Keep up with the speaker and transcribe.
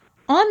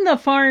On the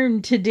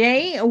farm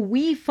today,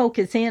 we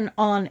focus in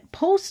on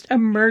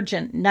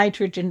post-emergent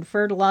nitrogen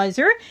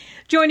fertilizer.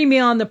 Joining me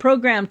on the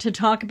program to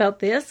talk about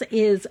this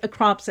is a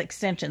crops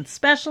extension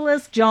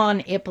specialist,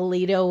 John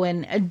Ippolito.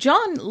 And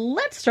John,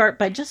 let's start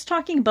by just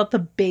talking about the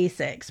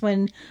basics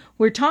when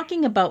we're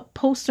talking about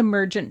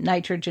post-emergent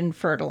nitrogen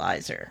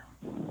fertilizer.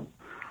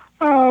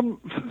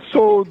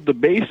 So the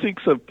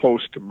basics of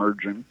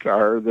post-emergent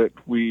are that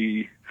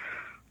we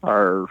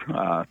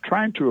are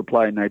trying to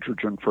apply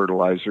nitrogen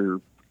fertilizer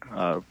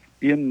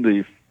in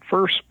the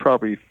first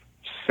probably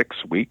 6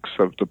 weeks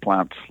of the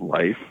plant's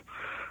life,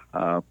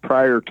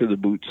 prior to the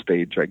boot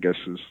stage, I guess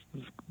is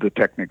the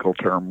technical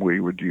term we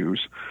would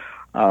use.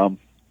 And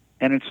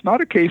it's not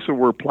a case of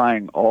we're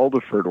applying all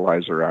the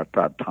fertilizer at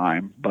that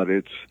time, but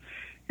it's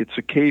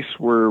a case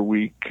where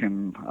we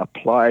can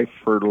apply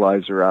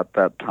fertilizer at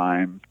that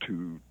time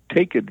to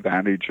take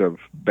advantage of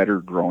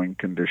better growing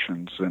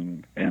conditions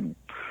and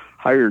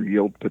higher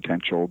yield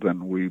potential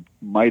than we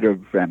might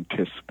have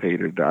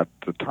anticipated at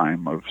the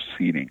time of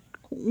seeding.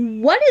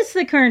 What is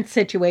the current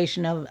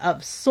situation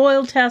of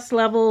soil test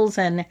levels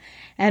and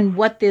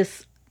what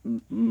this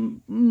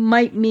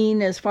might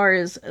mean as far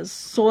as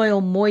soil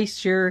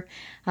moisture,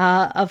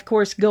 of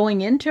course,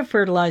 going into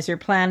fertilizer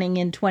planning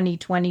in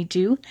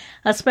 2022,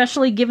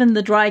 especially given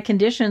the dry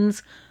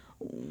conditions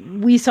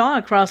we saw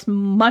across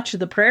much of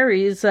the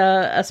prairies,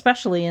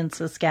 especially in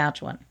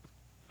Saskatchewan?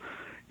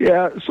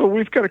 Yeah, so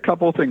we've got a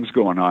couple of things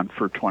going on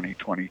for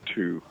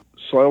 2022.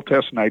 Soil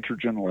test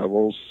nitrogen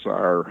levels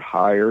are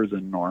higher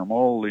than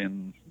normal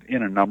in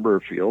a number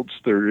of fields.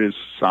 There is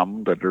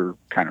some that are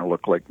kind of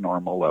look like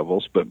normal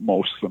levels, but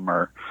most of them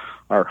are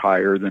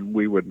higher than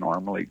we would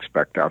normally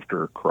expect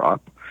after a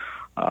crop.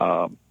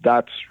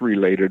 That's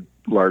related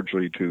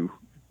largely to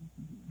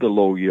the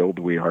low yield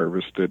we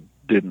harvested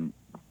didn't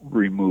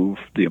remove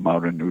the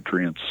amount of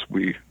nutrients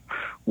we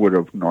would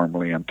have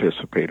normally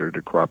anticipated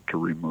a crop to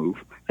remove.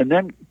 And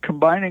then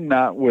combining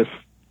that with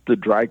the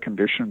dry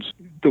conditions,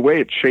 the way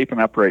it's shaping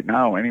up right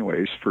now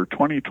anyways, for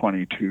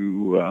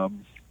 2022,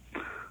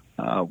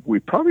 we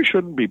probably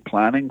shouldn't be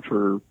planning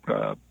for,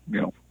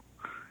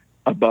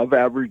 above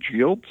average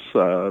yields.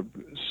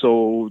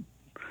 So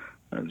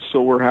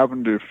we're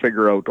having to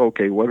figure out,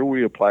 okay, what do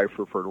we apply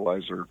for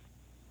fertilizer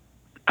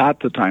at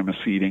the time of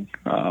seeding,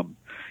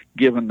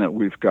 given that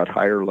we've got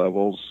higher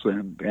levels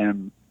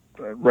and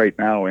right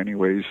now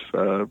anyways,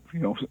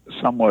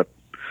 somewhat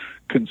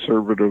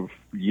conservative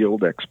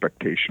yield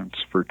expectations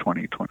for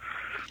 2020.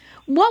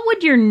 What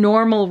would your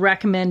normal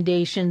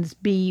recommendations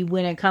be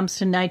when it comes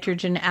to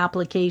nitrogen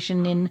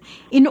application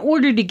in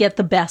order to get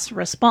the best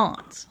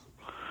response?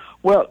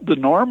 Well, the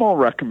normal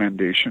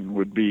recommendation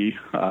would be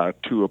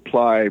to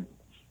apply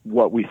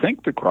what we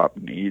think the crop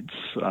needs,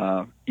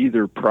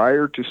 either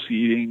prior to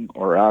seeding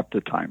or at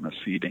the time of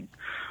seeding.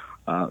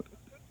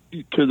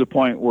 To the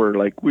point where,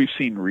 like, we've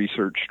seen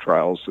research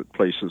trials at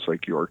places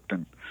like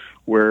Yorkton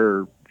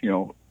where,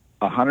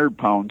 100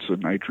 pounds of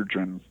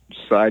nitrogen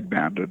side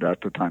banded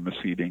at the time of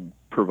seeding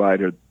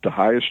provided the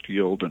highest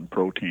yield and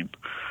protein.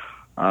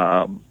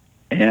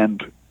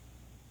 And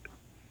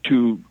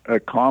to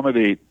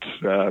accommodate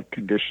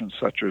conditions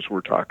such as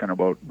we're talking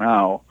about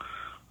now,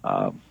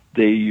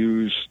 they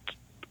used,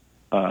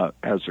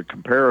 as a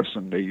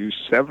comparison, they used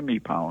 70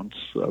 pounds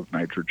of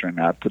nitrogen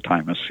at the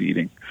time of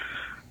seeding,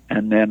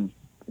 and then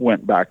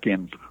went back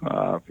in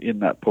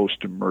that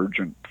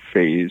post-emergent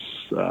phase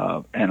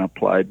and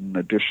applied an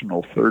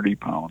additional 30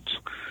 pounds.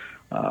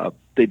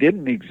 They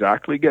didn't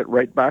exactly get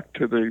right back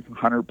to the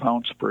 100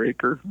 pounds per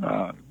acre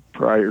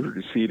prior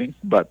to seeding,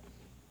 but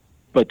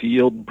the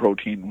yield and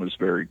protein was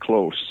very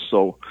close.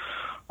 So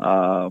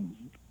I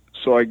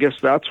guess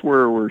that's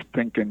where we're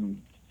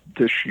thinking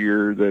this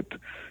year that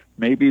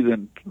maybe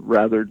then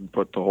rather than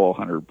put the whole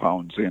 100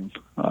 pounds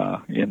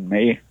in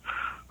May,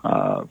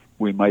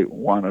 we might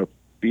want to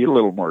be a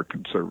little more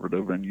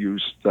conservative and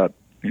use that,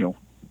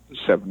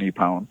 70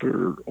 pound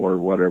or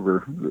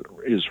whatever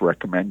is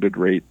recommended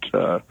rate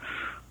at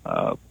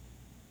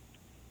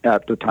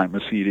the time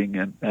of seeding,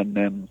 and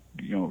then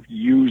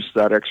use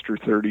that extra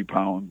 30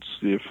 pounds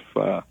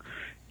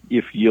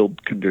if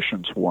yield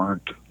conditions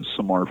warrant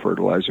some more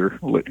fertilizer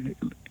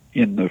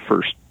in the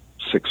first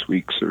 6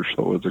 weeks or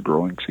so of the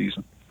growing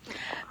season.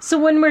 So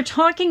when we're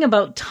talking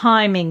about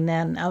timing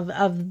then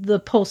of the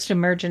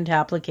post-emergent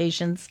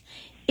applications,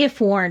 if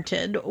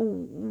warranted,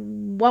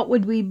 what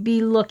would we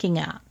be looking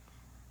at?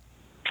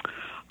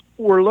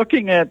 We're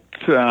looking at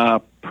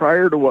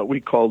prior to what we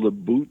call the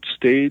boot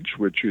stage,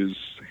 which is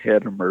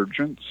head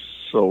emergence.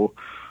 So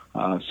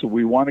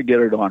we want to get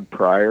it on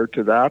prior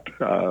to that.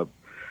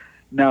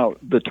 Now,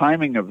 the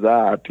timing of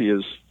that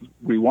is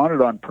we want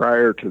it on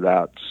prior to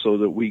that so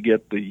that we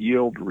get the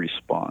yield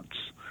response.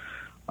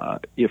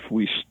 If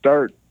we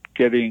start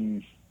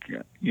getting,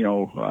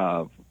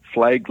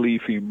 flag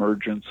leaf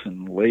emergence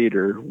and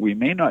later, we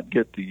may not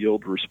get the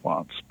yield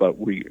response, but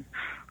we,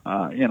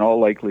 in all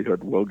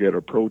likelihood, will get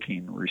a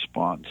protein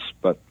response.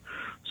 But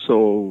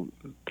so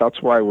that's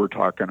why we're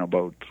talking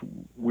about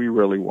we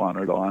really want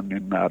it on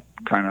in that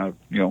kind of,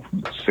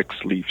 6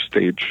 leaf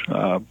stage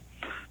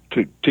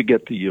to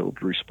get the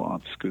yield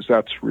response, because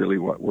that's really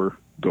what we're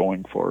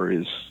going for,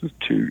 is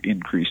to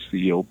increase the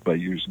yield by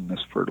using this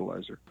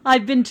fertilizer.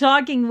 I've been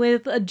talking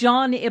with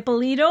John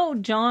Ippolito.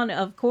 John,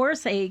 of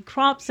course, a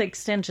crops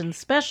extension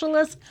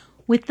specialist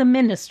with the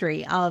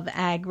Ministry of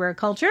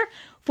Agriculture.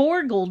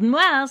 For Golden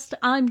West,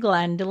 I'm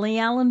Glendalee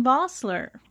Allen Vossler.